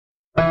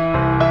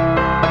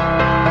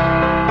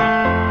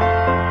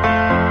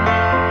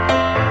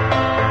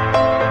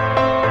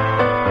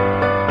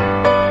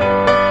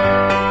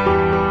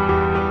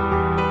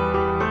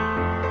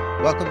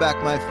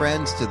back, my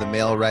friends, to the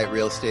Mail Right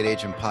Real Estate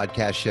Agent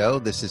Podcast Show.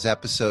 This is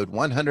episode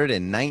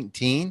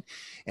 119,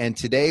 and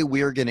today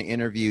we are going to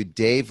interview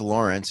Dave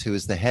Lawrence, who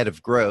is the head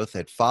of growth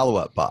at Follow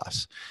Up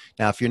Boss.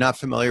 Now, if you're not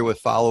familiar with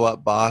Follow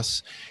Up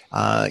Boss,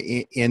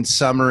 in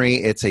summary,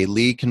 it's a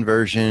lead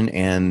conversion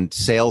and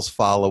sales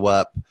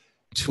follow-up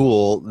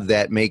tool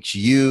that makes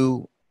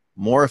you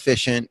more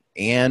efficient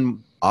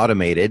and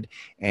automated.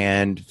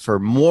 And for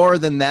more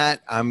than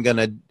that, I'm going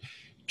to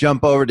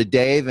jump over to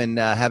Dave and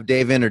have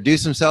Dave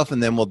introduce himself,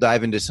 and then we'll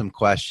dive into some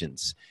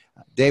questions.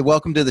 Dave,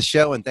 welcome to the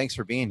show, and thanks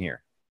for being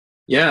here.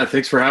 Yeah,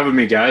 thanks for having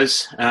me,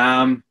 guys.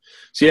 Again,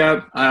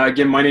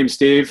 my name's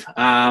Dave.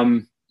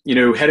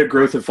 Head of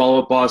growth at Follow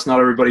Up Boss. Not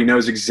everybody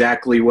knows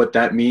exactly what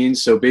that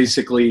means. So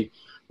basically,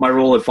 my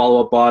role at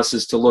Follow Up Boss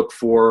is to look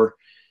for,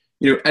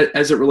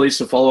 as it relates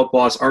to Follow Up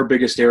Boss, our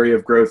biggest area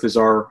of growth is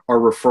our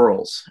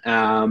referrals.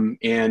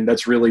 And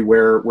that's really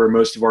where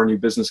most of our new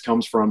business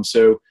comes from.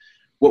 So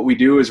what we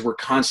do is we're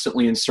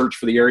constantly in search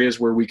for the areas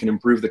where we can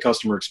improve the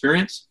customer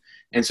experience.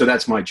 And so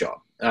that's my job.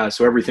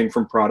 So everything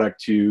from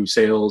product to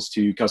sales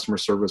to customer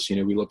service,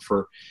 we look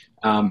for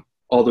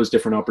all those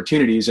different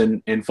opportunities.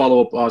 And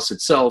Follow Up Boss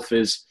itself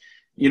is,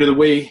 the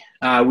way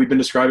we've been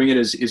describing it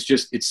is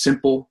it's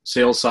simple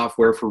sales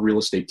software for real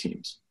estate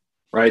teams,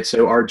 right?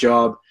 So our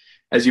job,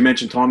 as you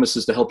mentioned, Thomas,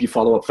 is to help you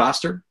follow up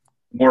faster,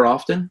 more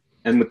often,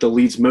 and with the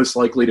leads most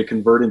likely to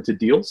convert into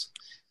deals.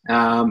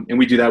 And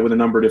we do that with a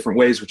number of different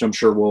ways, which I'm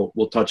sure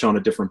we'll touch on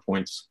at different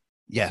points.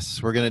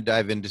 Yes, we're going to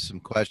dive into some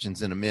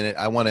questions in a minute.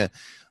 I want to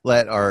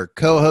let our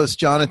co-host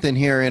Jonathan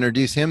here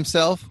introduce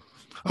himself.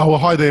 Oh, well,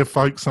 hi there,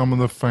 folks. I'm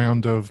the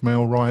founder of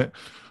MailRight.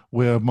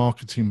 We're a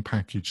marketing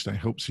package that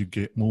helps you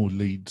get more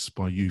leads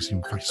by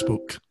using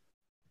Facebook.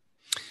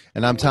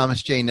 And I'm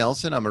Thomas J.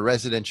 Nelson. I'm a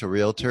residential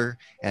realtor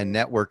and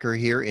networker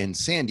here in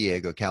San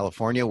Diego,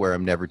 California, where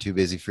I'm never too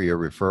busy for your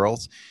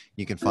referrals.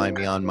 You can find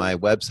me on my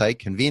website,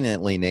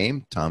 conveniently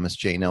named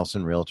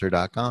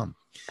thomasjnelsonrealtor.com.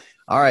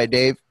 All right,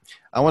 Dave,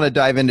 I want to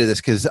dive into this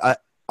because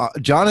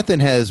Jonathan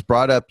has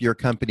brought up your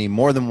company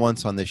more than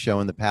once on this show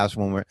in the past,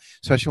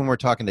 especially when we're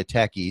talking to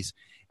techies.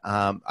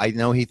 I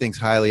know he thinks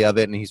highly of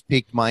it, and he's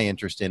piqued my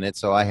interest in it,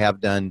 so I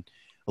have done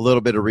a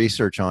little bit of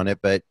research on it.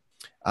 But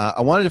I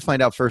wanted to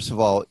find out, first of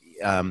all,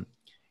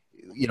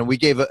 we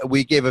gave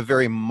a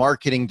very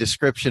marketing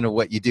description of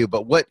what you do,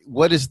 but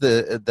what is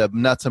the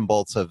nuts and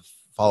bolts of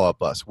Follow Up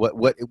Boss?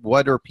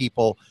 What are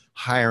people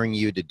hiring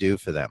you to do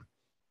for them?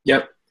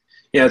 Yep.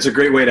 Yeah, it's a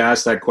great way to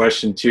ask that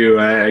question too.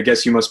 I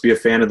guess you must be a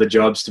fan of the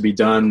jobs to be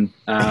done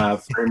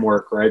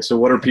framework, right? So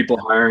what are people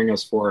hiring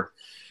us for?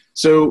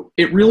 So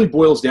it really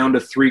boils down to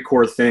three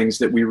core things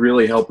that we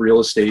really help real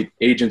estate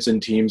agents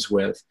and teams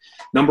with.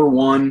 Number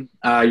one,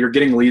 you're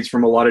getting leads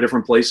from a lot of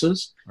different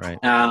places, right?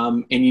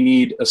 And you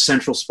need a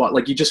central spot.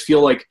 Like you just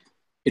feel like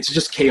it's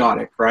just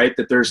chaotic, right?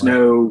 That there's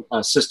no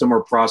system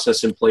or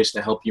process in place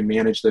to help you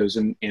manage those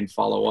and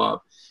follow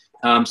up.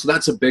 So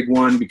that's a big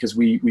one because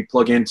we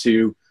plug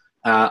into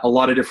a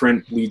lot of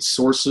different lead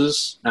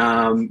sources,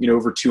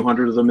 over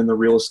 200 of them in the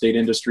real estate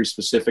industry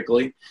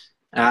specifically.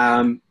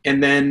 And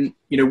then,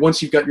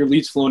 once you've got your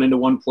leads flowing into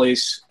one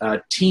place,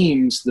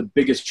 teams, the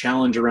biggest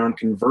challenge around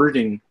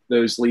converting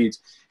those leads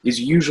is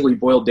usually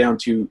boiled down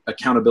to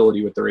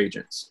accountability with their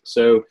agents.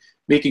 So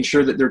making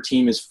sure that their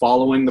team is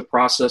following the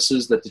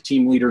processes that the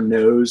team leader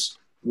knows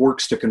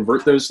works to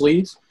convert those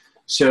leads.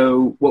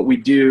 So what we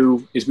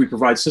do is we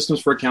provide systems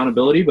for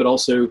accountability, but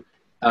also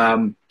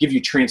give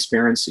you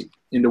transparency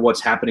into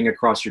what's happening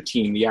across your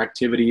team, the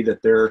activity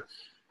that they're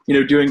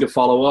doing to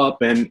follow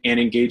up and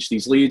engage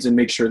these leads and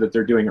make sure that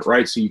they're doing it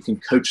right so you can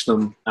coach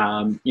them,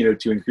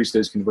 to increase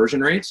those conversion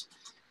rates.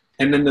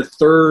 And then the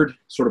third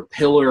sort of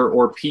pillar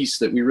or piece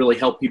that we really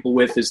help people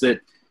with is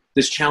that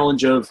this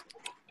challenge of,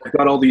 I've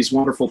got all these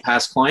wonderful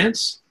past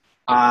clients.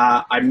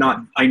 I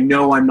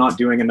know I'm not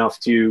doing enough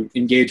to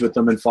engage with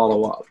them and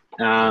follow up.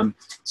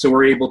 So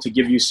we're able to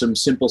give you some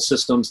simple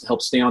systems to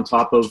help stay on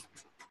top of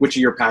which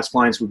of your past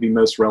clients would be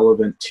most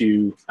relevant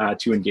to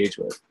engage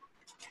with.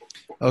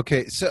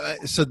 Okay,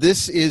 so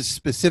this is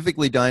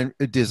specifically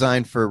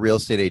designed for real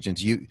estate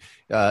agents.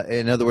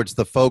 In other words,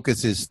 the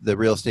focus is the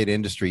real estate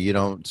industry. You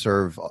don't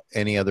serve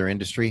any other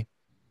industry?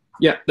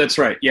 Yeah, that's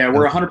right. Yeah,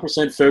 we're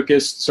 100%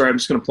 focused. Sorry, I'm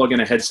just going to plug in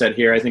a headset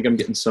here. I think I'm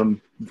getting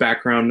some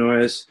background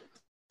noise.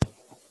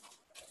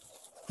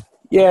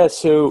 Yeah,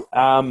 so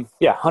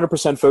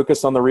 100%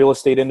 focused on the real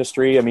estate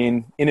industry. I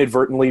mean,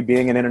 inadvertently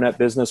being an internet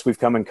business, we've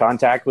come in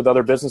contact with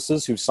other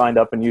businesses who've signed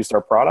up and used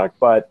our product.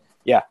 But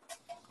yeah,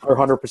 our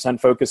 100%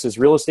 focus is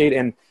real estate,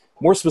 and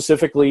more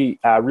specifically,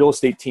 real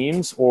estate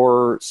teams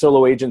or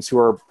solo agents who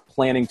are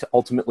planning to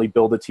ultimately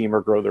build a team or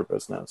grow their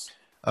business.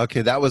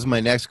 Okay, that was my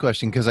next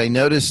question, because I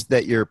noticed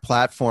that your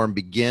platform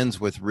begins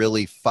with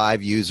really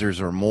 5 users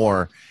or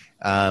more.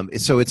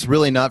 So it's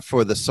really not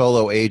for the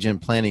solo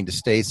agent planning to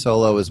stay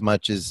solo as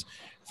much as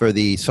for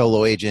the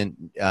solo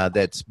agent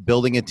that's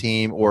building a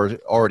team or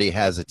already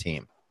has a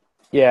team.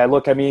 Yeah,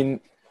 look, I mean,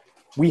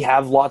 we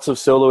have lots of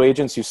solo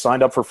agents who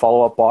signed up for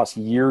Follow Up Boss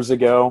years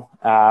ago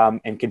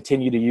and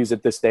continue to use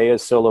it this day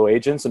as solo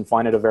agents and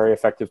find it a very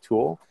effective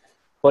tool.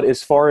 But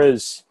as far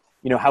as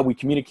how we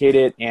communicate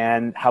it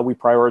and how we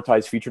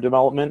prioritize feature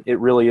development, it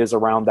really is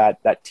around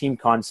that team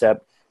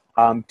concept.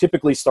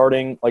 Typically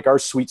starting, like our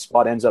sweet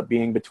spot ends up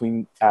being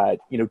between,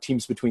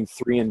 teams between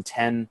 3 and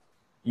 10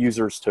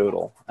 users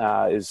total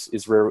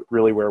is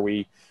really where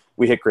we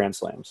hit grand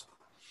slams.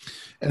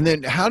 And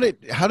then how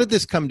did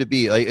this come to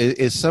be? Like,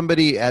 is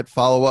somebody at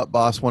Follow Up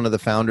Boss one of the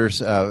founders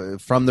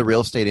from the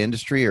real estate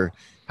industry, or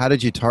how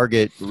did you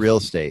target real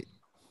estate?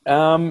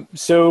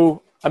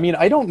 So, I mean,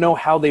 I don't know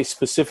how they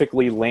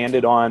specifically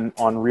landed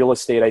on real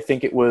estate. I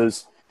think it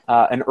was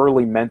an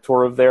early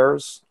mentor of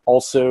theirs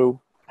also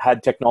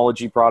had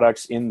technology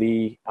products in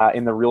the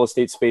real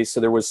estate space. So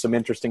there was some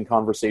interesting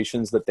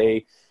conversations that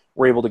they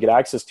were able to get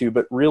access to,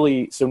 but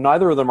really, so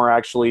neither of them are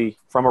actually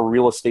from a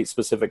real estate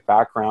specific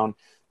background.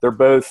 They're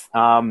both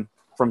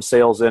from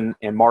sales and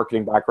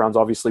marketing backgrounds,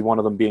 obviously one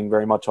of them being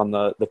very much on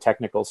the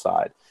technical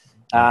side.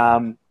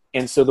 And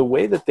so the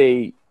way that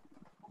they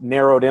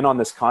narrowed in on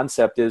this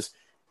concept is,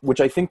 which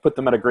I think put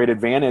them at a great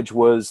advantage,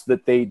 was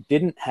that they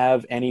didn't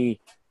have any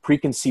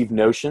preconceived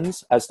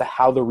notions as to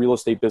how the real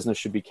estate business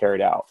should be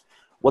carried out.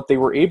 What they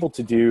were able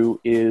to do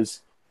is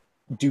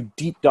do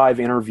deep dive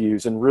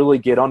interviews and really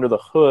get under the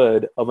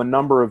hood of a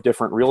number of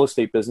different real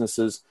estate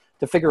businesses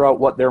to figure out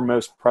what their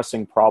most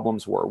pressing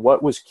problems were,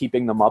 what was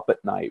keeping them up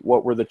at night,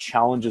 what were the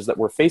challenges that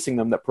were facing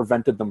them that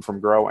prevented them from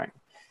growing.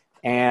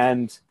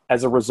 And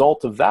as a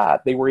result of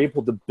that, they were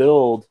able to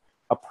build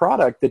a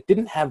product that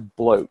didn't have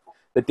bloat,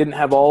 that didn't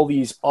have all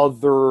these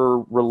other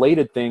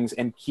related things,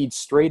 and keyed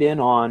straight in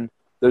on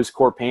those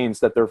core pains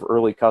that their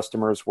early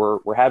customers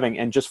were having,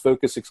 and just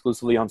focus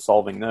exclusively on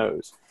solving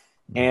those.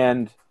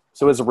 And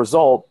so as a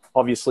result,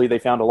 obviously they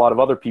found a lot of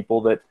other people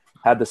that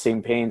had the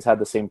same pains, had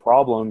the same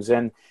problems.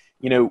 And,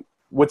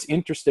 what's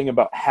interesting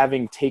about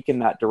having taken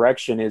that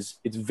direction is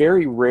it's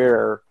very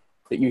rare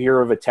that you hear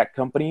of a tech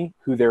company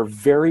who their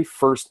very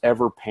first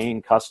ever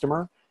paying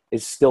customer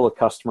is still a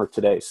customer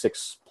today,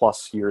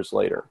 6+ years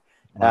later.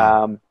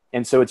 Wow.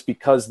 And so it's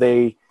because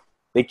they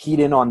keyed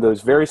in on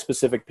those very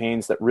specific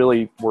pains that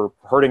really were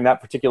hurting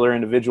that particular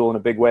individual in a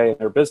big way in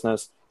their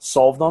business,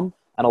 solved them,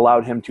 and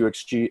allowed him to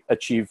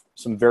achieve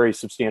some very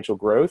substantial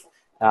growth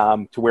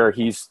to where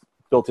he's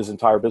built his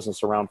entire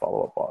business around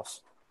Follow Up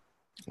Boss.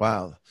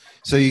 Wow.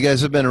 So you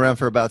guys have been around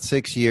for about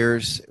 6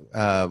 years,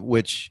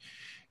 which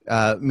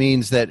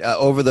means that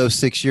over those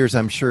 6 years,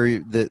 I'm sure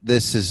that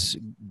this has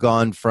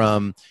gone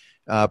from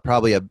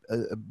probably a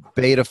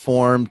beta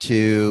form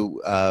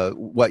to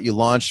what you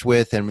launched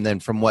with, and then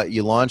from what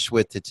you launched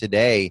with to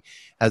today.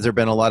 Has there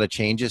been a lot of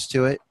changes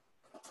to it?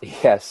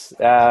 Yes.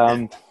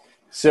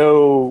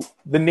 So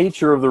the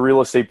nature of the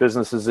real estate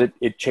business is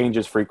it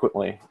changes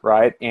frequently,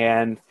 right?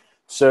 And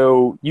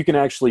so you can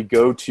actually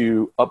go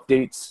to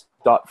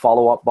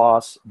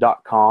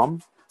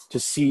updates.followupboss.com to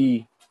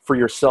see for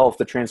yourself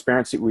the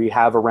transparency we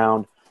have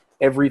around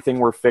everything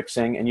we're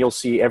fixing, and you'll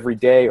see every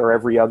day or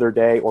every other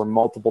day or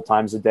multiple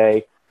times a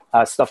day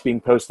stuff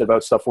being posted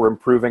about stuff we're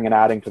improving and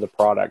adding to the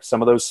product.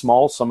 Some of those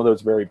small, some of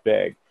those very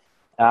big.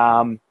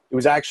 It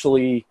was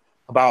actually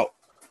about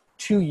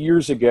 2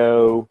 years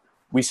ago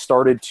we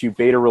started to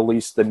beta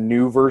release the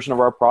new version of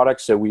our product.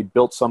 So we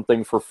built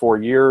something for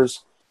 4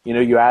 years.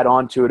 You add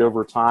on to it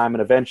over time,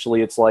 and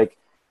eventually it's like,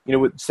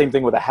 same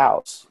thing with a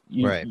house.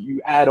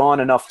 You add on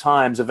enough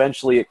times,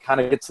 eventually it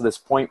kind of gets to this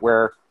point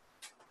where,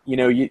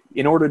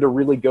 in order to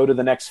really go to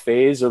the next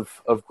phase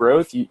of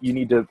growth, you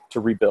need to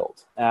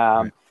rebuild.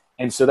 Right.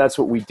 And so that's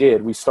what we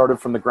did. We started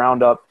from the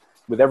ground up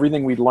with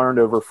everything we'd learned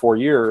over 4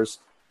 years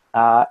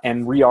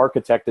and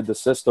re-architected the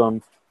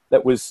system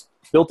that was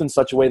built in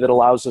such a way that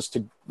allows us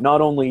to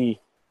not only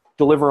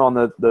deliver on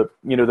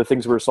the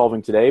things we're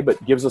solving today,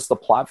 but gives us the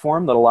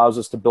platform that allows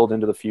us to build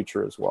into the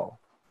future as well.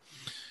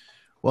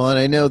 Well, and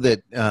I know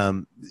that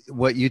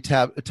what you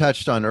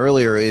touched on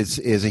earlier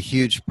is a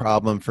huge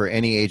problem for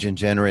any agent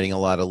generating a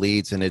lot of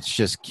leads, and it's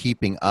just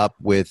keeping up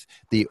with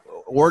the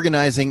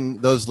organizing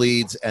those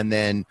leads, and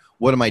then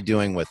what am I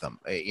doing with them?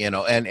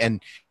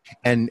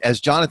 And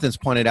as Jonathan's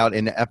pointed out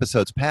in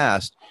episodes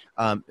past,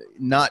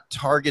 not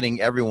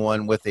targeting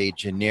everyone with a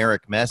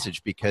generic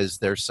message, because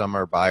there's some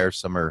are buyers,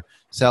 some are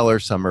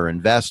sellers, some are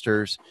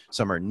investors,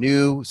 some are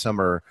new, some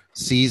are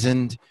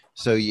seasoned.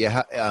 So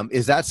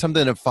is that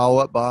something a Follow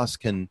Up Boss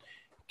can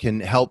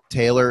help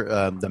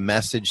tailor the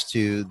message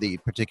to the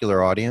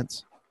particular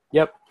audience?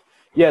 Yep.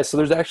 Yeah, so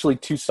there's actually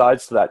two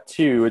sides to that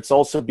too. It's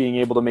also being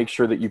able to make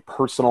sure that you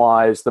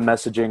personalize the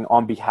messaging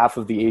on behalf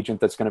of the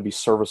agent that's going to be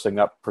servicing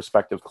that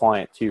prospective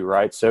client too,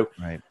 right? So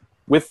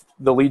with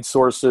the lead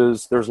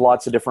sources, there's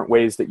lots of different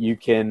ways that you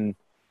can,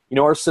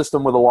 our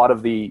system with a lot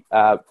of the,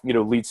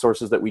 lead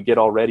sources that we get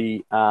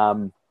already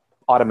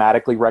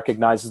automatically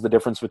recognizes the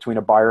difference between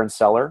a buyer and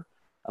seller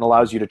and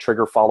allows you to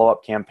trigger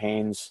follow-up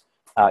campaigns,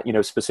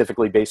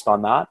 specifically based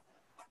on that.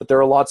 But there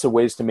are lots of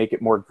ways to make it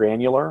more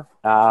granular.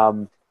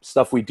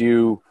 Stuff we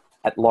do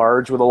at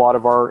large with a lot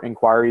of our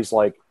inquiries,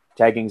 like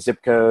tagging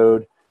zip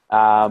code,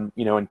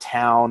 in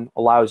town,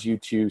 allows you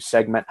to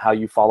segment how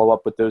you follow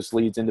up with those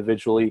leads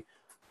individually,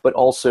 but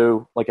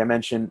also, like I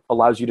mentioned,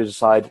 allows you to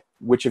decide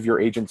which of your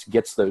agents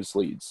gets those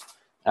leads.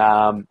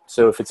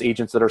 So if it's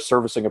agents that are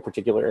servicing a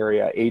particular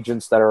area,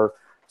 agents that are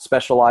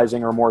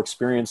specializing or more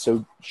experienced,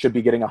 so should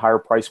be getting a higher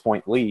price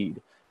point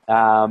lead.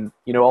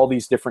 All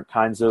these different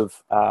kinds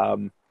of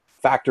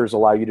factors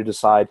allow you to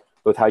decide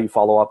both how you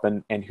follow up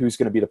and who's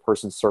going to be the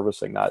person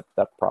servicing that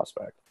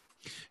prospect.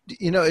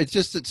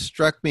 It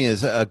struck me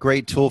as a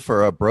great tool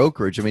for a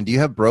brokerage. I mean, do you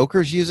have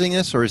brokers using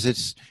this, or is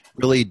it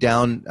really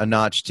down a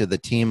notch to the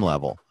team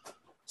level?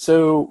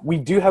 So we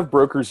do have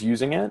brokers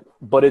using it,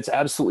 but it's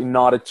absolutely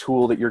not a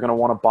tool that you're going to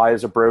want to buy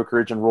as a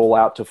brokerage and roll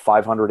out to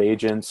 500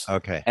 agents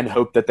and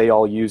hope that they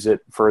all use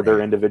it for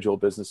their individual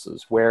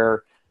businesses.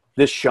 Where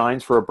this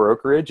shines for a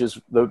brokerage is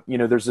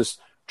there's this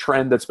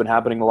trend that's been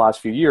happening the last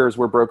few years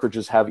where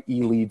brokerages have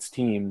e-leads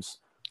teams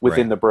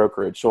within the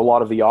brokerage. So a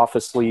lot of the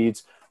office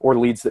leads or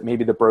leads that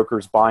maybe the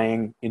broker's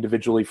buying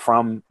individually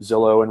from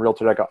Zillow and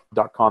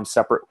Realtor.com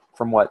separate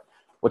from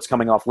what's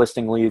coming off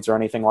listing leads or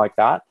anything like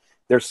that.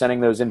 They're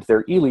sending those into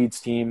their e-leads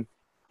team.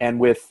 And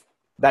with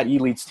that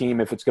e-leads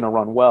team, if it's going to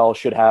run well,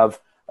 should have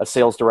a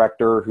sales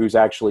director who's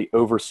actually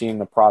overseeing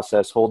the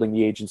process, holding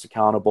the agents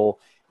accountable,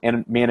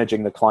 and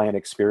managing the client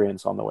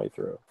experience on the way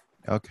through.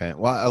 Okay.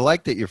 Well, I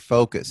like that you're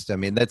focused. I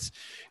mean, that's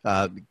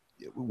some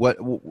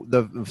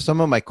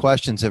of my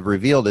questions have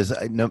revealed is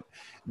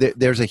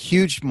there's a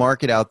huge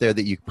market out there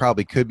that you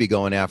probably could be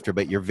going after,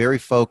 but you're very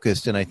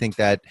focused. And I think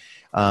that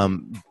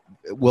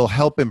will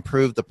help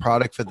improve the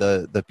product for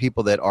the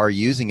people that are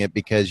using it,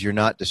 because you're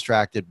not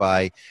distracted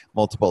by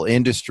multiple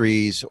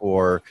industries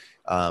or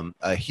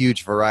a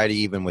huge variety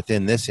even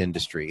within this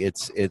industry.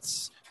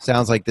 It's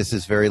sounds like this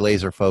is very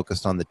laser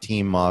focused on the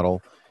team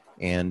model,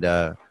 and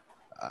I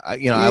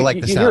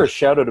like the sound. You hear us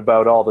shout it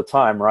about all the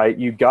time, right?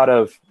 You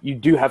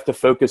do have to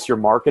focus your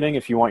marketing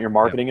if you want your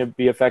marketing to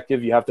be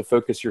effective. You have to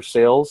focus your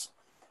sales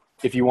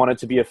if you want it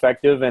to be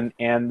effective,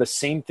 and the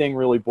same thing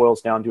really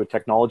boils down to a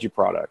technology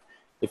product.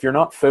 If you're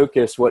not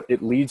focused, what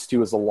it leads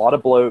to is a lot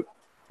of bloat,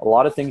 a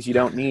lot of things you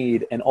don't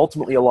need, and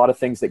ultimately a lot of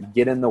things that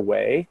get in the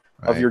way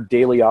of your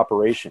daily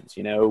operations.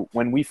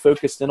 When we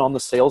focused in on the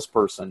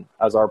salesperson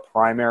as our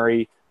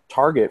primary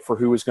target for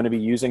who is going to be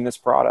using this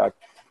product,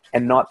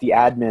 and not the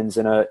admins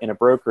in a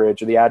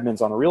brokerage or the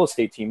admins on a real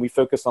estate team, we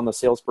focused on the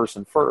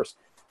salesperson first.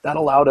 That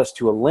allowed us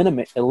to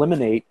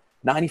eliminate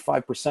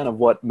 95% of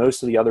what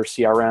most of the other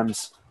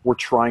CRMs were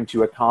trying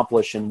to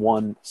accomplish in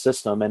one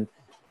system. And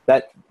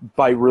that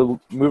by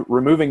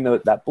removing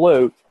that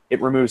bloat,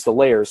 it removes the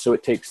layers. So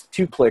it takes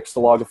 2 clicks to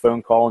log a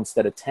phone call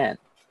instead of 10,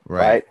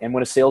 right? And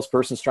when a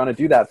salesperson's trying to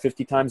do that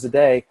 50 times a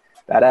day,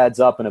 that adds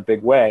up in a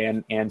big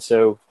way. And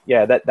so,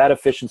 that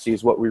efficiency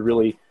is what we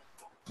really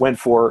went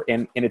for.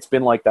 And it's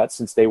been like that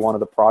since day one of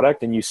the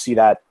product. And you see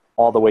that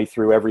all the way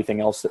through everything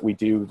else that we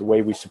do, the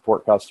way we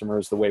support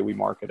customers, the way we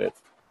market it.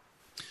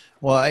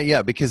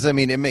 Well, because I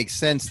mean, it makes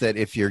sense that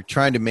if you're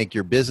trying to make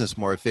your business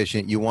more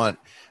efficient, you want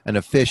an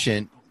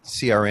efficient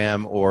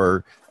CRM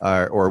or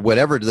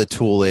whatever the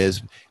tool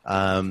is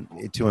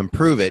to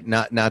improve it,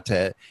 not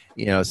to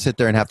sit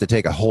there and have to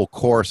take a whole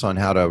course on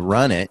how to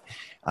run it.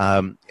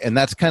 And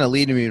that's kind of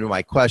leading me to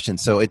my question.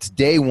 So it's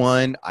day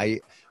one.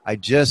 I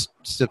just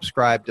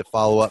subscribed to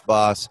Follow Up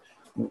Boss.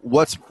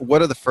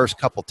 What are the first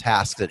couple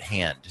tasks at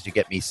hand to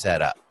get me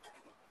set up?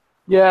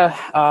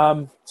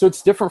 So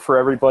it's different for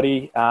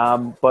everybody,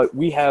 but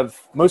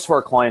most of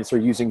our clients are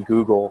using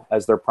Google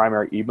as their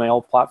primary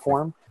email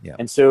platform.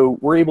 And so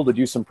we're able to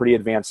do some pretty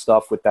advanced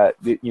stuff with that,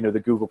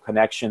 the Google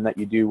connection that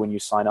you do when you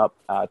sign up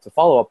to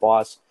Follow Up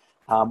Boss.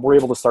 We're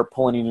able to start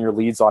pulling in your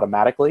leads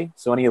automatically.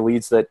 So any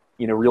leads that,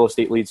 real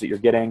estate leads that you're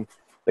getting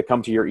that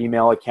come to your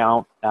email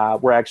account,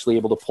 we're actually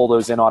able to pull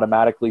those in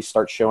automatically,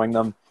 start showing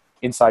them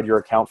inside your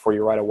account for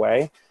you right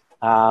away.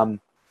 And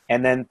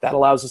then that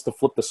allows us to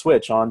flip the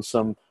switch on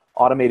some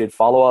automated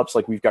follow-ups.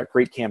 Like we've got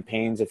great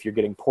campaigns if you're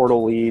getting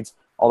portal leads,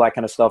 all that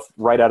kind of stuff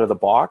right out of the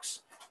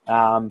box.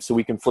 So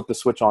we can flip the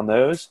switch on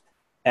those.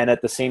 And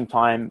at the same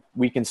time,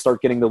 we can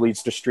start getting the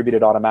leads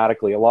distributed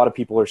automatically. A lot of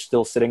people are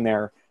still sitting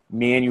there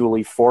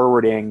manually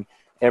forwarding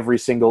every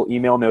single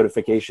email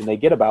notification they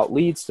get about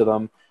leads to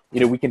them.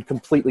 We can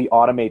completely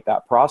automate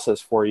that process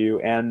for you.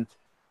 And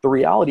the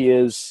reality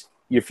is,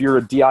 if you're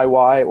a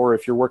DIY or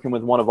if you're working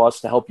with one of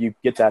us to help you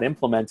get that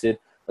implemented,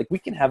 like we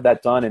can have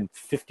that done in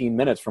 15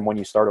 minutes from when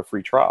you start a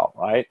free trial,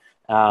 right?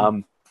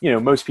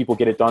 Most people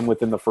get it done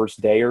within the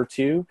first day or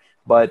two,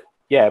 but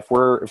if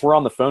we're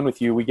on the phone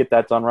with you, we get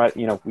that done right.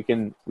 We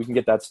can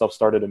get that stuff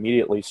started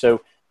immediately.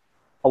 So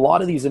a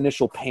lot of these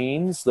initial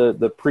pains,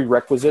 the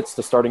prerequisites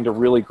to starting to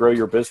really grow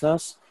your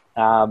business,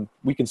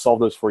 we can solve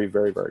those for you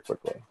very, very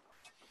quickly.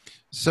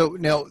 So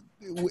now,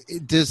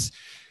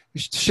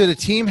 should a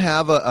team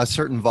have a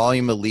certain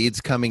volume of leads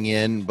coming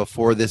in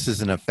before this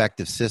is an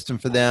effective system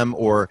for them,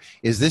 or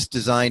is this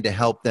designed to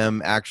help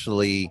them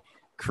actually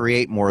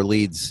create more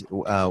leads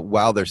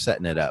while they're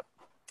setting it up?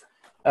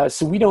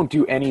 So we don't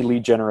do any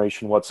lead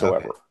generation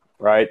whatsoever,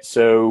 right?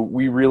 So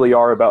we really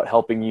are about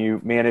helping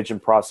you manage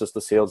and process the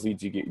sales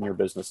leads you get in your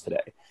business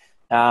today.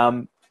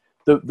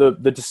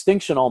 The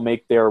distinction I'll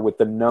make there with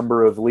the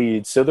number of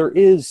leads. So there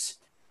is,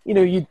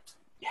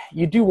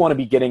 you do want to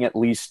be getting at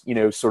least,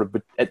 sort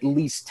of at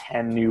least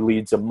 10 new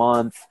leads a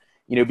month,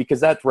 because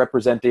that's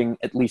representing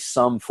at least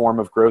some form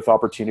of growth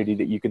opportunity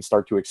that you can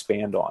start to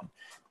expand on.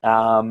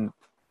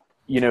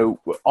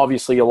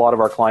 Obviously a lot of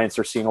our clients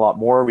are seeing a lot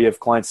more. We have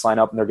clients sign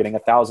up and they're getting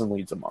 1,000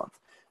 leads a month.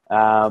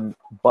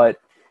 But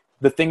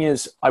the thing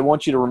is, I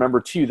want you to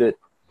remember too, that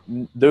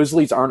those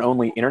leads aren't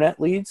only internet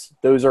leads.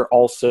 Those are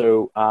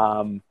also,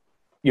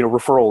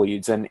 referral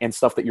leads and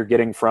stuff that you're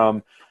getting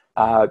from,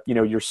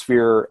 your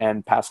sphere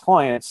and past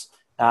clients.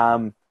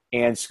 And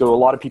so a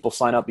lot of people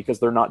sign up because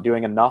they're not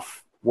doing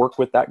enough work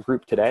with that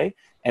group today,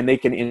 and they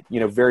can,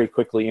 very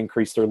quickly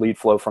increase their lead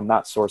flow from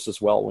that source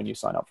as well when you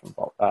sign up with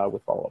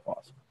Follow Up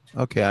Boss.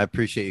 Okay, I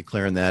appreciate you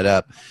clearing that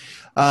up.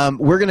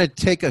 We're going to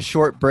take a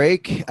short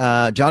break.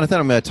 Jonathan,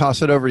 I'm going to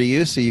toss it over to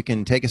you so you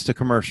can take us to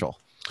commercial.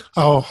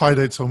 Oh, hi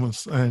there,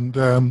 Thomas,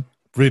 and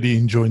really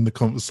enjoying the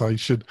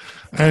conversation.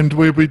 And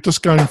we'll be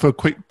just going for a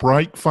quick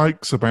break,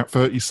 folks, about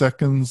 30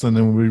 seconds, and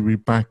then we'll be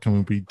back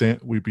and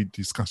we'll be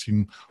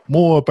discussing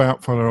more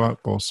about Follow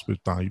Up Boss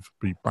with Dave.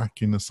 Be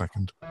back in a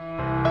second.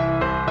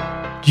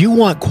 Do you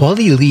want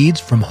quality leads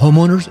from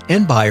homeowners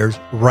and buyers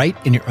right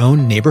in your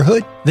own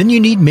neighborhood? Then you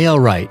need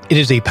MailRight. It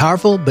is a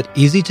powerful but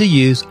easy to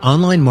use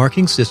online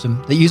marketing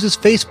system that uses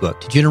Facebook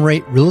to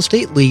generate real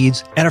estate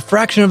leads at a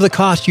fraction of the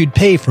cost you'd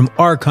pay from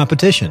our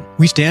competition.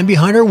 We stand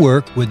behind our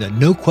work with a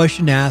no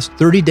question asked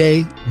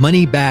 30-day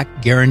money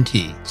back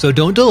guarantee. So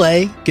don't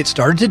delay. Get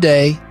started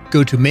today.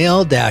 Go to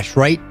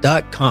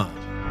mail-right.com.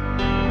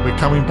 We're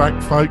coming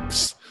back,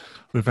 folks.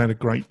 We've had a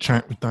great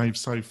chat with Dave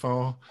so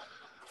far.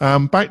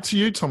 Back to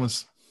you,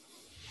 Thomas.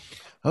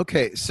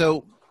 Okay,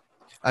 so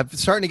I'm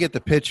starting to get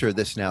the picture of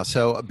this now.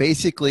 So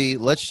basically,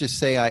 let's just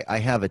say I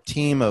have a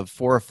team of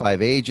 4 or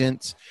 5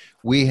 agents.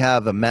 We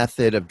have a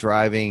method of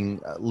driving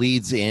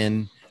leads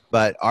in,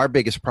 but our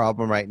biggest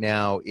problem right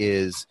now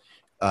is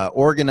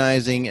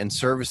organizing and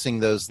servicing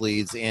those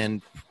leads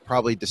and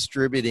probably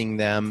distributing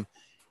them.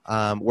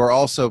 We're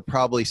also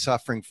probably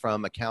suffering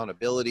from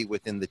accountability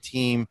within the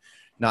team,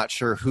 not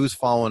sure who's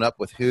following up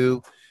with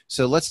who.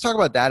 So let's talk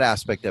about that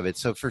aspect of it.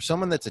 So for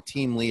someone that's a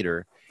team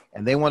leader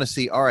and they want to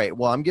see, all right,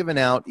 well, I'm giving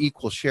out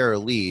equal share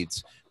of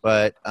leads,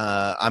 but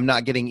I'm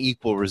not getting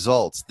equal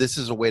results. This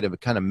is a way to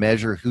kind of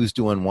measure who's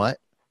doing what.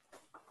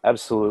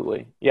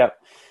 Absolutely. Yeah.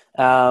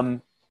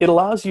 It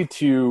allows you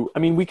to,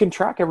 we can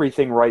track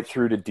everything right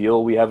through to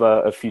deal. We have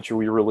a feature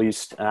we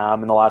released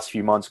in the last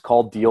few months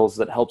called Deals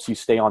that helps you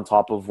stay on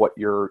top of what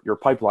your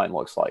pipeline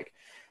looks like.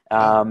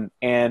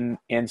 And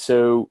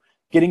so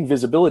getting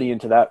visibility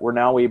into that, we're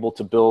now able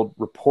to build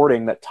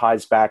reporting that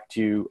ties back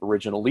to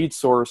original lead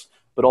source,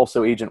 but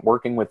also agent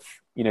working with,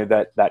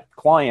 that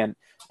client,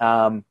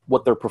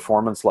 what their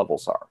performance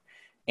levels are.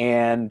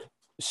 And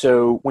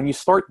so when you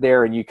start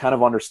there and you kind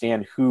of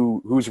understand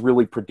who's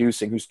really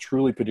producing, who's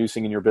truly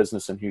producing in your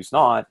business and who's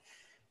not,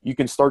 you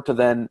can start to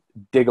then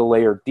dig a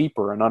layer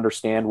deeper and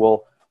understand,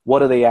 well,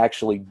 what are they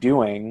actually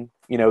doing,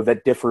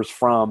 that differs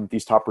from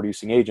these top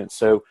producing agents?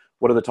 So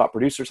what do the top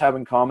producers have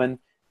in common?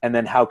 And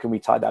then how can we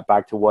tie that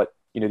back to what,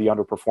 the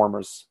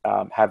underperformers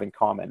have in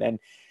common? And,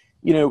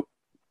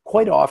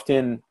 quite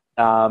often,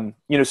 so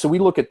we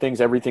look at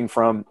things, everything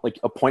from like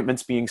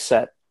appointments being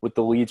set with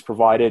the leads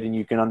provided, and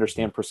you can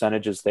understand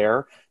percentages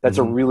there. That's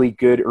a really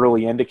good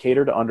early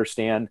indicator to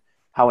understand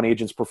how an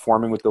agent's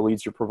performing with the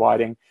leads you're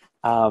providing.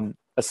 A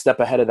step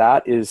ahead of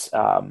that is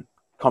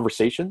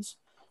conversations.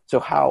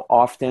 So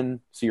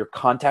your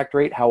contact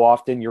rate, how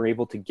often you're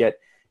able to get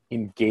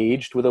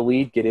engaged with a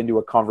lead, get into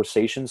a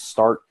conversation,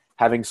 start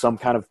having some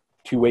kind of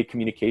two-way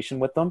communication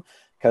with them.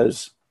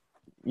 Because,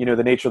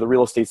 the nature of the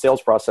real estate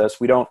sales process,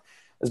 we don't,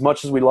 as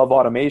much as we love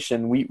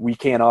automation, we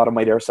can't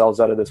automate ourselves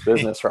out of this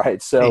business,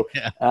 right? So,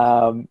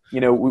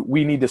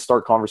 we need to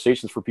start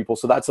conversations for people.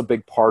 So that's a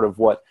big part of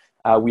what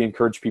we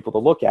encourage people to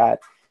look at.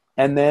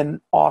 And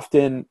then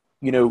often,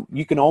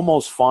 you can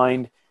almost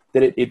find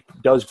that it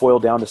does boil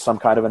down to some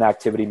kind of an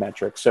activity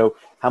metric. So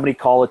how many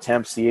call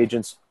attempts the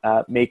agent's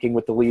making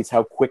with the leads,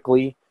 how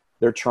quickly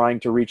they're trying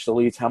to reach the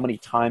leads, how many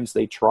times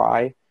they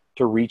try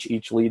to reach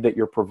each lead that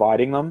you're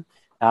providing them.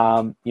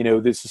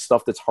 This is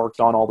stuff that's harked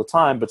on all the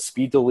time, but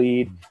speed to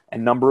lead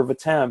and number of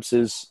attempts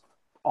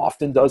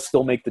often does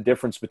still make the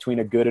difference between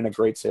a good and a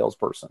great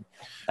salesperson.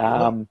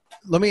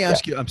 Let me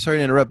ask you, I'm sorry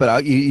to interrupt,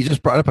 but you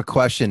just brought up a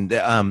question.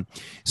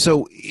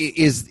 So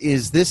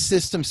is this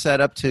system set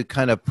up to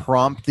kind of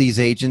prompt these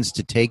agents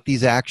to take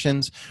these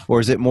actions, or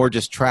is it more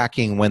just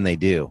tracking when they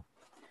do?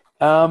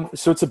 So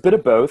it's a bit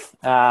of both.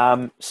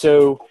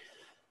 So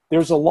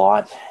there's a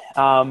lot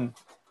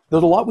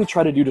we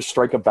try to do to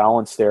strike a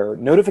balance there.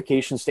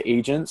 Notifications to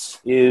agents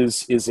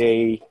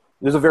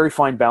there's a very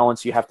fine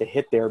balance you have to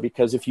hit there,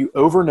 because if you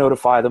over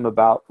notify them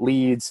about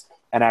leads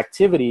and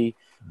activity,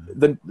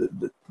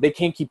 they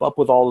can't keep up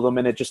with all of them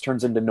and it just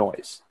turns into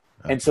noise.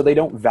 Okay. And so they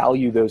don't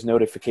value those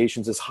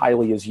notifications as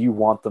highly as you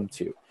want them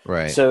to.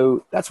 Right.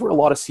 So that's where a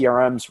lot of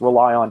CRMs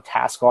rely on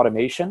task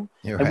automation.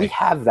 And we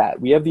have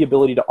that. We have the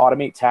ability to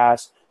automate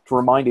tasks to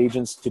remind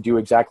agents to do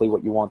exactly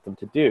what you want them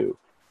to do.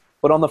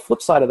 But on the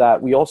flip side of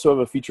that, we also have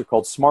a feature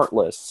called Smart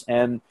Lists.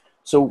 And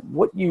So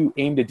what you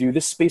aim to do,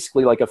 this is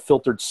basically like a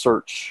filtered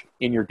search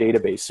in your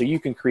database. So you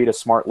can create a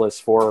smart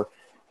list for,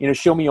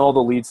 show me all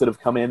the leads that have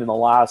come in the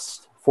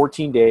last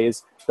 14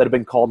 days that have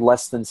been called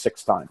less than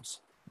 6 times,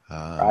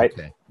 right?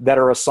 Okay. That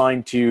are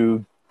assigned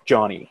to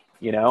Johnny,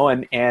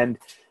 and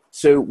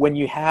so when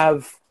you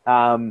have,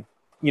 when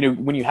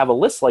you have a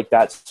list like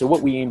that, so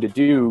what we aim to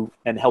do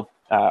and help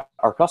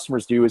our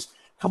customers do is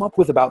come up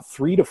with about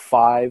 3 to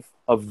 5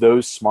 of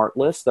those smart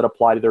lists that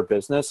apply to their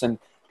business and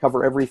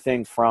cover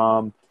everything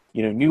from,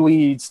 new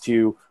leads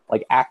to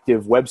like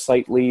active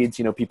website leads,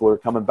 people who are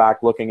coming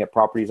back looking at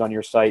properties on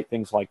your site,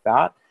 things like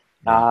that.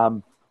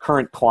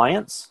 Current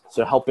clients,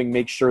 so helping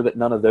make sure that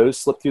none of those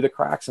slip through the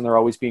cracks and they're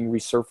always being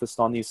resurfaced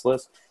on these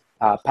lists.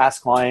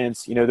 Past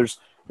clients,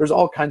 there's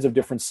all kinds of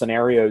different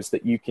scenarios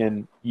that you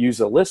can use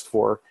a list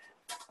for.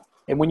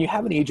 And when you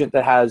have an agent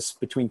that has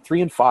between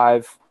 3 and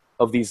 5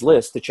 of these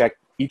lists to check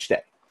each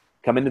day,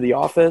 come into the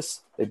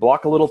office, they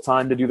block a little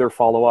time to do their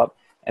follow-up,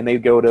 and they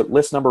go to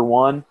list number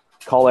 1,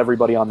 call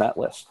everybody on that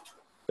list.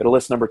 Go to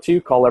list number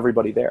 2, call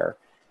everybody there.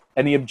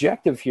 And the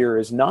objective here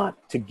is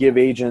not to give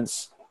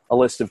agents a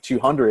list of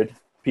 200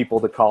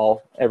 people to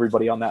call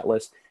everybody on that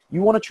list.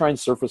 You want to try and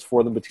surface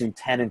for them between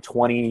 10 and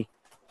 20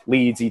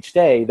 leads each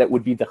day that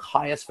would be the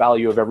highest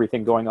value of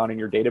everything going on in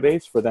your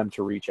database for them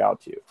to reach out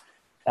to.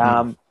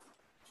 I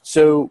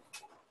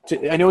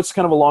know it's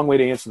kind of a long way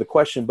to answer the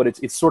question, but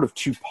it's sort of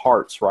 2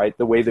 parts, right?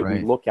 The way that we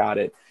look at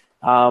it.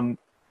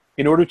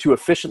 In order to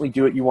efficiently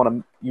do it, you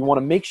want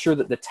to make sure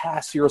that the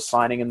tasks you're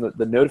assigning and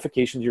the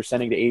notifications you're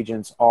sending to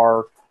agents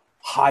are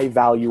high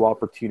value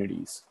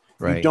opportunities.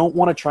 Right. You don't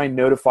want to try and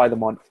notify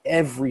them on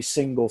every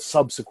single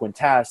subsequent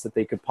task that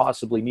they could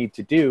possibly need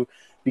to do,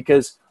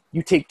 because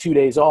you take 2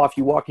 days off,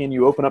 you walk in,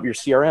 you open up your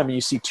CRM and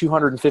you see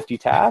 250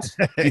 tasks,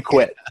 you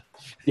quit.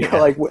 You're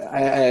like,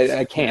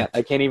 I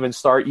can't even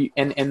start.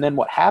 And then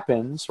what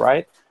happens,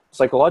 right?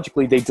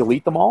 Psychologically, they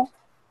delete them all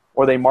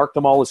or they mark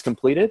them all as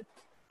completed.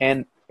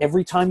 And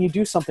every time you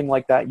do something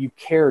like that, you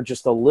care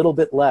just a little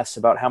bit less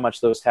about how much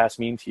those tasks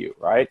mean to you,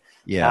 right?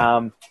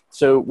 Yeah.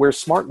 So where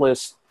Smart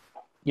List,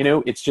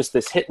 it's just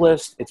this hit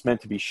list. It's meant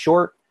to be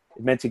short.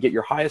 It's meant to get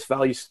your highest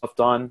value stuff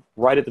done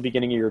right at the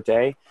beginning of your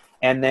day.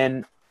 And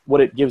then what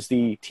it gives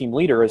the team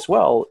leader as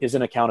well is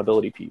an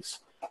accountability piece.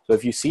 So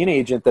if you see an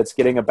agent that's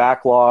getting a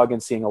backlog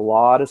and seeing a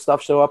lot of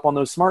stuff show up on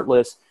those smart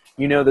lists,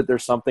 you know that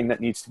there's something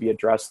that needs to be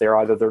addressed there.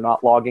 Either they're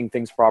not logging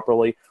things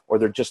properly, or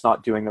they're just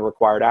not doing the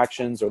required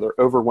actions, or they're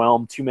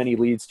overwhelmed, too many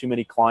leads, too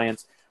many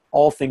clients,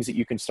 all things that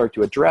you can start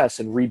to address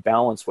and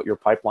rebalance what your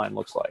pipeline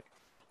looks like.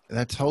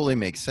 That totally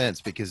makes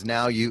sense, because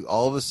now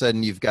all of a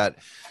sudden you've got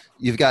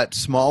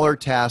smaller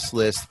task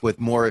lists with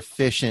more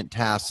efficient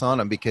tasks on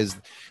them, because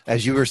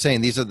as you were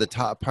saying, these are the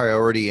top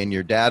priority in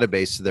your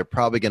database. So they're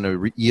probably going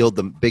to yield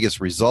the biggest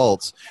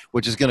results,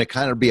 which is going to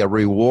kind of be a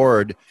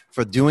reward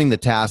for doing the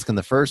task in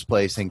the first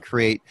place and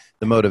create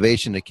the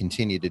motivation to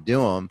continue to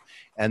do them.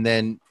 And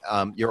then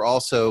you're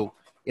also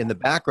in the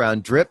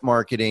background drip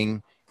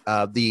marketing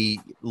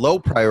the low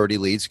priority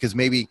leads, because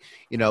maybe,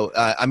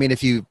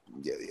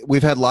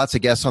 we've had lots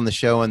of guests on the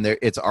show, and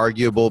it's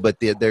arguable, but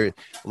a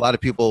lot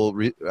of people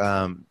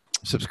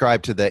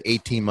subscribe to the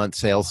 18-month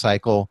sales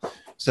cycle.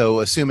 So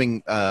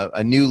assuming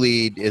a new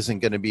lead isn't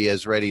going to be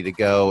as ready to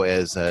go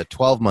as a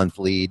 12-month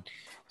lead.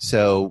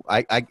 So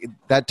I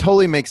that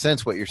totally makes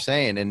sense what you're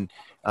saying. And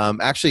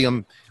actually,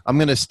 I'm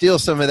going to steal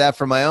some of that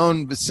from my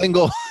own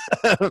single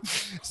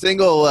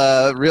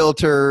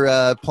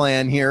realtor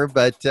plan here.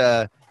 But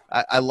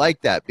I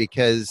like that,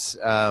 because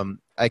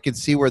I can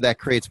see where that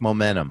creates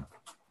momentum.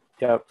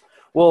 Yeah.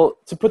 Well,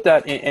 to put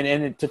that in,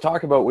 and to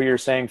talk about what you're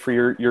saying for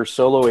your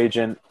solo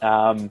agent,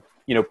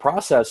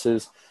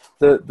 processes,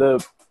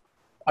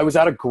 I was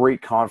at a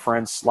great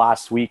conference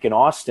last week in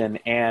Austin,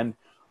 and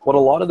what a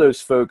lot of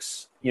those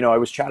folks, I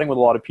was chatting with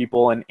a lot of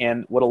people,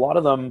 and what a lot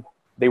of them,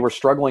 they were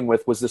struggling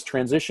with was this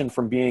transition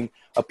from being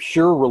a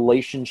pure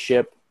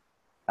relationship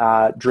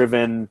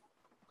driven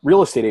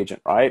real estate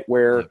agent, right?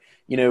 Where,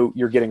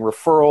 you're getting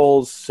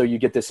referrals. So you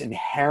get this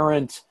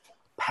inherent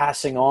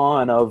passing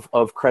on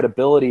of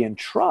credibility and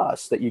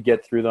trust that you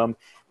get through them,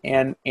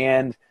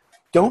 and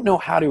don't know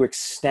how to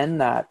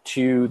extend that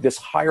to this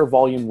higher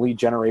volume lead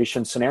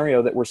generation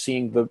scenario that we're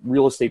seeing the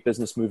real estate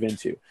business move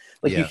into.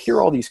 Like, you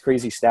hear all these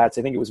crazy stats.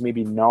 I think it was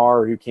maybe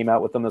NAR who came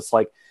out with them. It's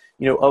like,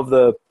 of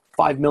the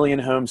 5 million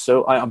homes.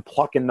 So I'm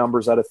plucking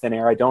numbers out of thin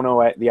air. I don't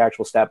know the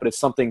actual stat, but it's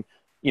something,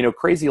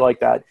 crazy like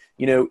that.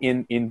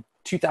 In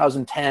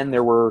 2010,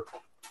 there were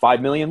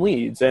 5 million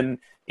leads. And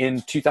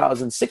in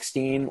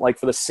 2016, like,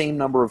 for the same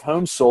number of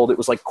homes sold, it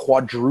was like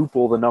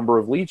quadruple the number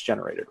of leads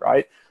generated,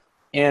 right?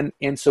 And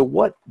so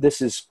what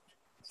this is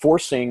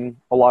forcing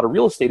a lot of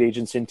real estate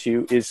agents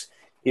into is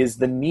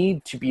the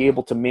need to be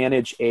able to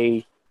manage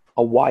a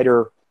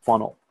wider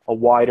funnel, a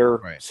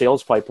wider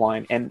sales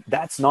pipeline. And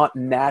that's not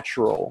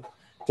natural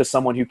to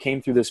someone who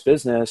came through this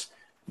business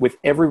with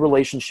every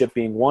relationship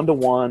being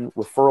one-to-one,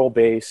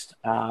 referral-based.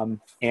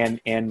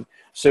 And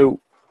so,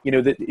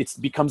 it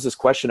becomes this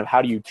question of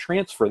how do you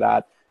transfer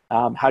that?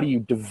 How do you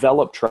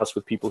develop trust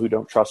with people who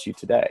don't trust you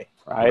today,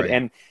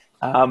 right?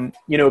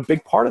 A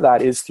big part of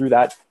that is through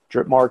that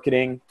drip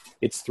marketing.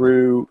 It's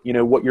through,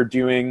 what you're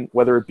doing,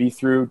 whether it be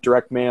through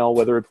direct mail,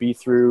 whether it be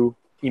through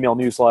email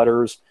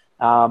newsletters,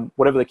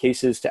 whatever the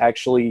case is, to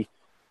actually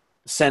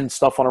send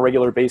stuff on a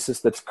regular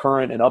basis that's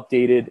current and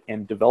updated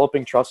and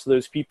developing trust to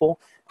those people.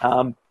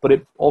 But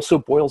it also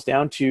boils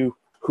down to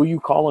who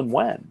you call and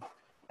when.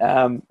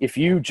 If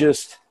you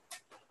just,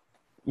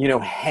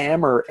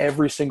 hammer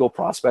every single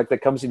prospect that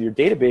comes into your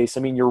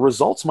database, your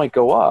results might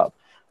go up,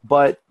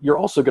 but you're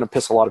also going to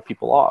piss a lot of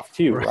people off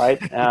too, right?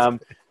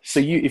 So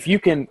if you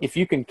can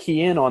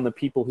key in on the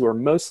people who are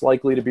most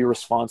likely to be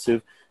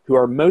responsive, who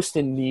are most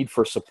in need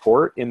for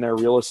support in their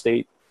real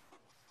estate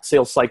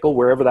sales cycle,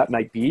 wherever that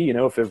might be,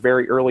 if they're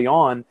very early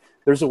on,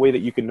 there's a way that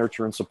you can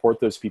nurture and support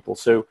those people.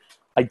 So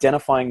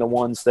identifying the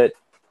ones that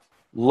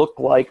look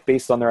like,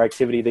 based on their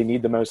activity, they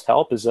need the most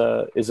help is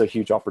a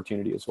huge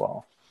opportunity as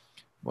well.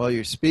 Well,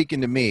 you're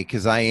speaking to me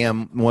because I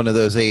am one of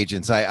those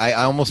agents. I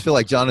almost feel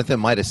like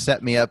Jonathan might have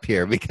set me up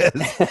here because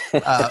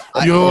I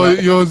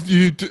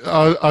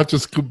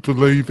just couldn't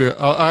believe it.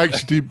 I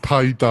actually didn't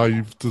pay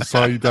Dave to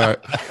say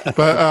that,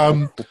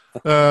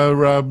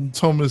 but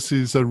Thomas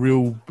is a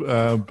real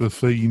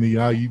Buffini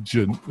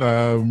agent,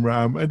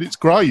 and it's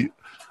great.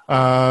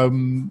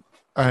 And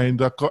I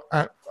got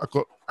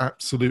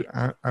absolute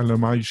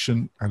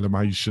animation.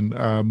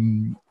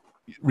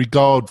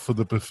 Regard for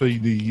the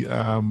Buffini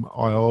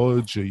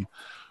ideology,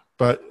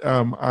 but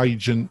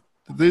agent,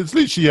 there's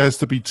literally has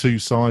to be two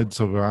sides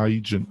of an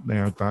agent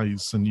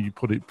nowadays, and you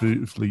put it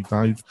beautifully,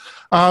 Dave.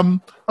 I've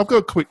got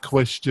a quick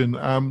question.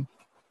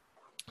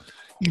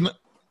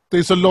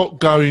 There's a lot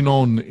going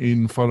on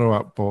in Follow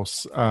Up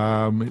Boss.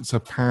 It's a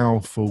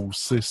powerful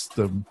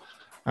system,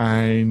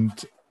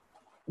 and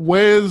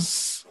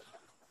where's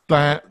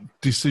that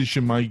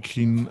decision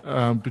making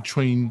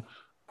between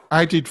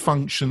added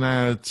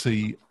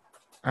functionality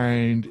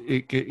and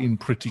it getting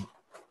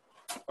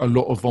a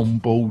lot of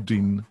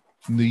onboarding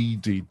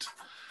needed?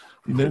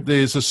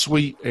 There's a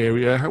suite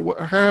area.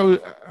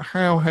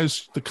 How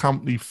has the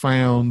company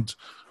found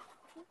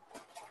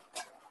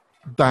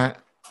that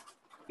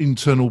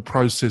internal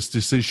process,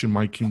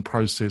 decision-making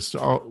process?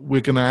 We're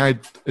going to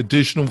add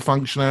additional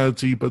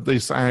functionality, but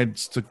this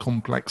adds to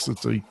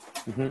complexity.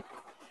 Mm-hmm.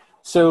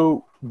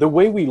 So the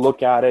way we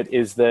look at it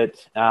is that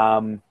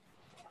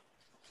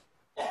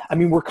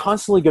we're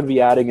constantly going to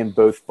be adding in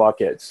both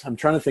buckets. I'm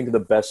trying to think of the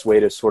best way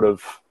to sort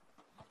of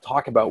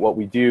talk about what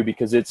we do,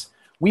 because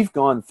we've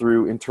gone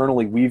through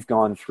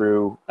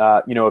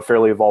a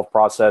fairly evolved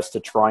process to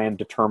try and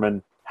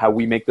determine how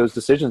we make those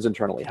decisions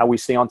internally, how we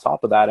stay on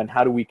top of that, and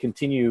how do we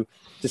continue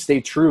to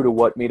stay true to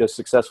what made us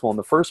successful in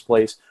the first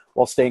place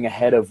while staying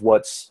ahead of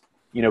what's,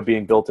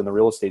 being built in the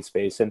real estate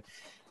space. And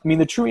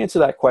the true answer to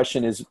that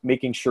question is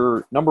making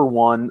sure, number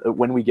one,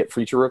 when we get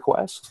feature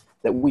requests,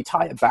 that we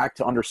tie it back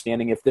to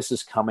understanding if this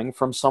is coming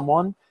from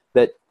someone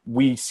that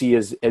we see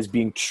as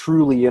being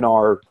truly in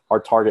our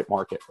target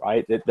market,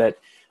 right? That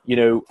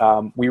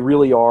we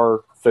really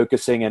are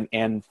focusing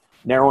and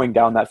narrowing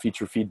down that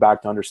feature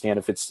feedback to understand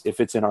if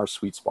it's in our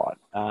sweet spot.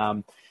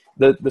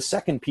 The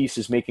second piece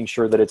is making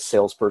sure that it's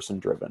salesperson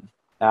driven.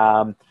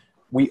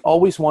 We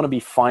always want to be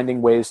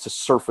finding ways to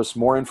surface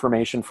more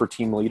information for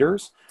team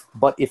leaders,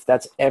 but if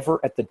that's ever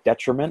at the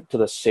detriment to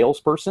the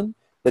salesperson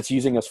that's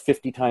using us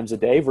 50 times a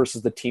day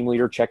versus the team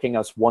leader checking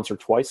us once or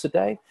twice a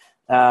day,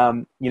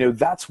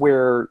 that's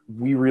where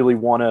we really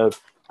want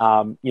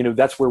to,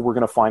 that's where we're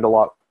going to find a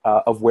lot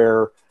of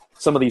where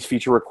some of these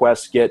feature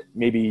requests get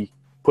maybe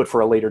put for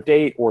a later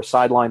date or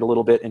sidelined a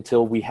little bit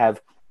until we have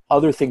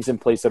other things in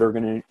place that are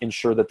going to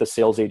ensure that the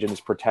sales agent is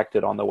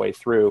protected on the way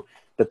through,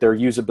 that their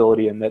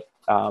usability and that,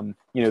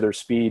 their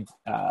speed,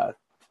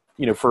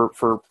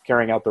 for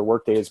carrying out their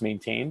workday is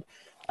maintained.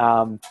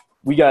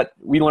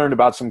 We learned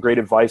about some great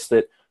advice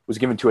that was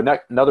given to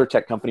another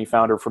tech company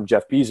founder from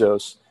Jeff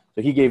Bezos.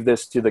 So he gave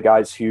this to the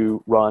guys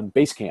who run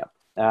Basecamp.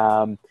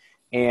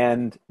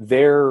 And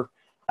there,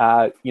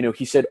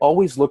 he said,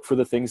 always look for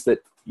the things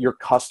that your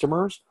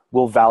customers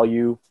will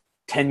value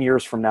 10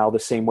 years from now the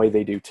same way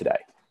they do today.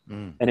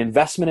 An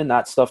investment in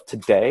that stuff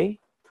today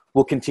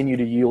will continue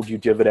to yield you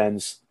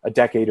dividends a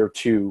decade or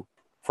two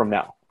from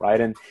now,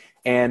 right?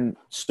 And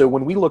so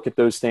when we look at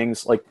those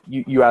things, like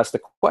you ask the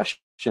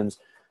questions,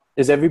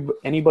 is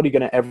anybody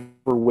going to ever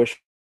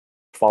wish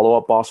Follow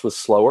Up Boss was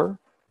slower?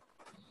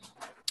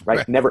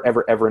 Right? Never,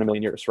 ever, ever in a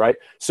million years, right?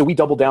 So we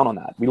double down on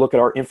that. We look at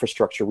our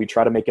infrastructure. We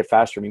try to make it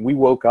faster. We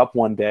woke up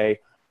one day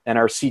and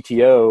our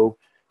CTO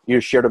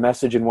shared a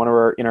message in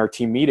our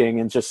team meeting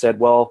and just said,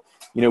 well,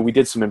 we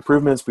did some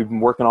improvements. We've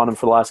been working on them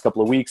for the last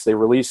couple of weeks. They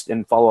released,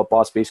 and Follow Up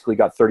Boss basically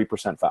got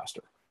 30%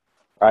 faster,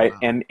 right?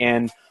 Wow.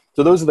 And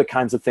so those are the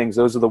kinds of things,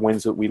 those are the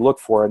wins that we look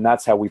for, and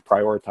that's how we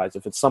prioritize.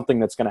 If it's something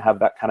that's going to have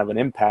that kind of an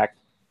impact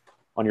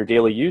on your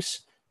daily use,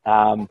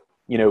 we're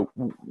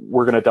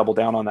going to double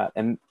down on that.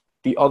 And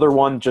the other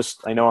one,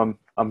 I know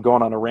I'm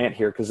going on a rant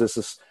here because this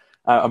is,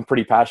 I'm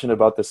pretty passionate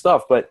about this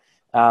stuff, but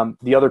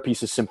the other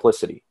piece is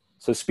simplicity.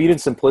 So speed and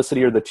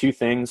simplicity are the two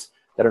things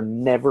that are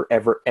never,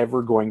 ever,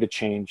 ever going to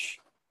change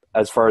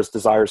as far as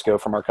desires go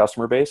from our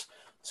customer base.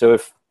 So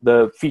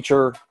the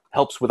feature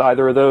helps with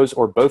either of those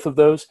or both of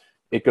those,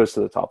 it goes to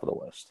the top of the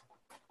list.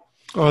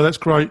 Oh, that's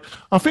great.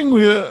 I think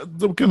we're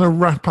going to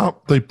wrap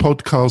up the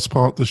podcast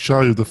part of the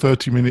show. The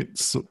 30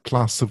 minutes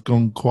plus have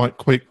gone quite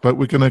quick, but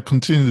we're going to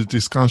continue the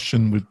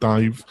discussion with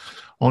Dave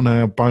on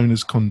our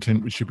bonus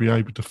content, which you'll be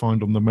able to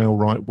find on the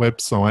MailRight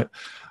website.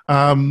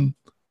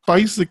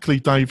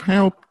 Basically, Dave,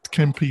 how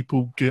can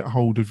people get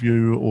hold of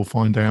you or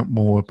find out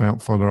more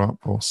about Follow Up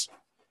Boss?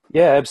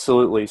 Yeah,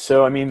 absolutely.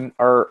 So, I mean,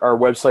 our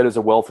website is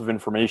a wealth of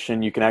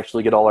information. You can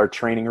actually get all our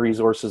training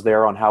resources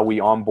there on how we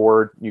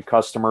onboard new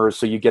customers.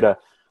 So you get a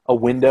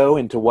window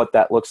into what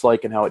that looks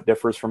like and how it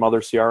differs from other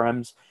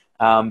CRMs.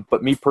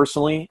 But me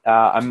personally,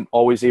 I'm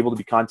always able to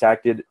be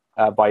contacted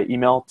by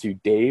email to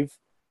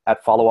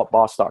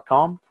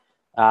dave@followupboss.com.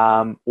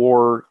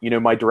 Or,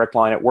 my direct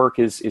line at work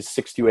is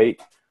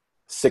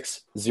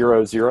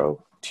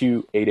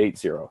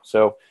 628-600-2880.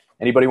 So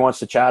anybody wants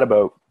to chat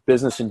about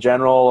business in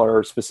general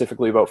or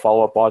specifically about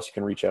Follow Up Boss, you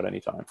can reach out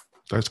anytime.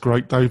 That's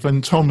great, Dave.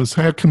 And Thomas,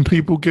 how can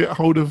people get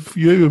hold of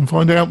you and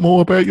find out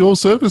more about your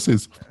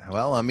services?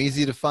 Well, I'm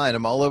easy to find.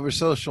 I'm all over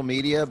social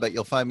media, but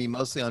you'll find me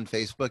mostly on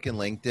Facebook and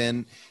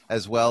LinkedIn,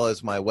 as well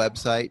as my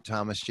website,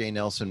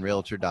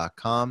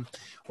 thomasjnelsonrealtor.com.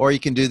 Or you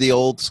can do the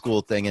old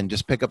school thing and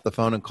just pick up the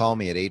phone and call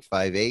me at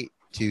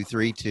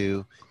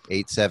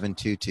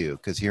 858-232-8722.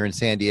 Because here in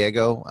San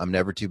Diego, I'm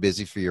never too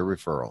busy for your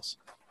referrals.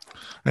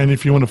 And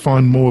if you want to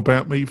find more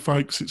about me,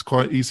 folks, it's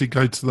quite easy.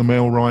 Go to the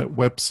MailRight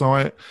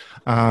website.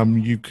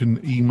 You can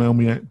email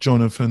me at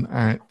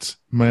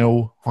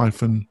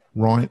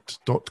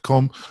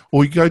jonathan@mail-right.com,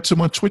 or you go to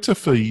my Twitter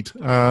feed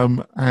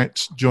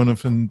at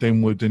Jonathan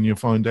Denwood, and you'll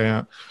find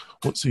out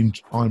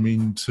I'm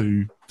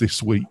into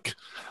this week.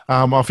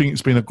 I think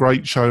it's been a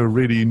great show. I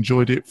really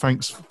enjoyed it.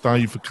 Thanks,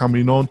 Dave, for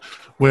coming on.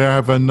 We'll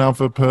have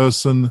another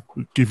person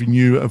giving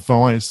you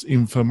advice,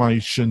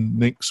 information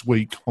next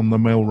week on the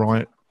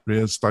MailRight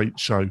Real Estate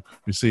Show.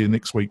 We'll see you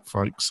next week,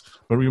 folks.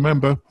 But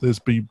remember, there's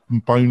be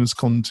bonus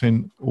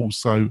content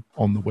also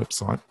on the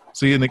website.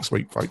 See you next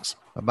week, folks.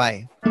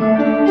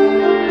 Bye-bye.